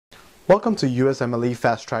Welcome to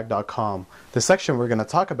USMLEFasttrack.com. The section we're going to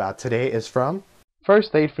talk about today is from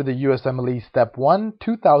First Aid for the USMLE Step 1,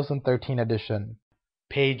 2013 edition.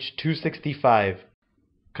 Page 265.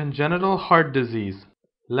 Congenital heart disease.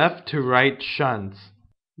 Left to right shunts.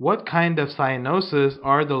 What kind of cyanosis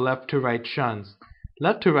are the left to right shunts?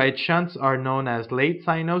 Left to right shunts are known as late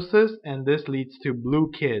cyanosis, and this leads to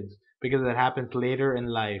blue kids because it happens later in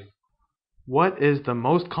life. What is the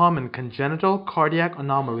most common congenital cardiac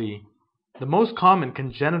anomaly? The most common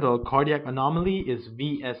congenital cardiac anomaly is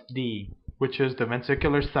VSD, which is the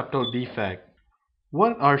ventricular septal defect.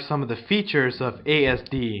 What are some of the features of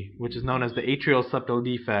ASD, which is known as the atrial septal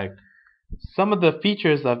defect? Some of the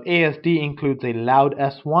features of ASD includes a loud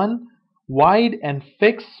S1, wide and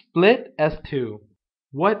fixed split S2.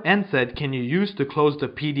 What NSAID can you use to close the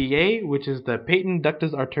PDA, which is the patent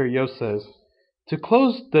ductus arteriosus? To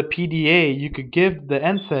close the PDA, you could give the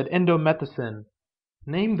NSAID indomethacin.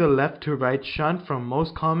 Name the left to right shunt from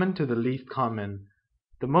most common to the least common.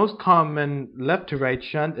 The most common left to right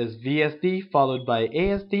shunt is VSD, followed by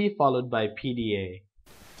ASD, followed by PDA.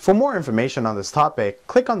 For more information on this topic,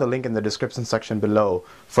 click on the link in the description section below.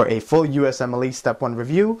 For a full USMLE Step 1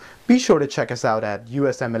 review, be sure to check us out at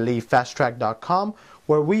USMLEFasttrack.com,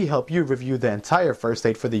 where we help you review the entire first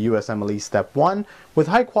aid for the USMLE Step 1 with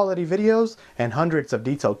high quality videos and hundreds of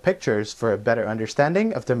detailed pictures for a better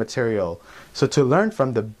understanding of the material. So to learn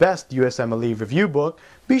from the best USMLE review book,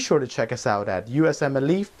 be sure to check us out at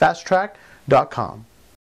USMLEFasttrack.com.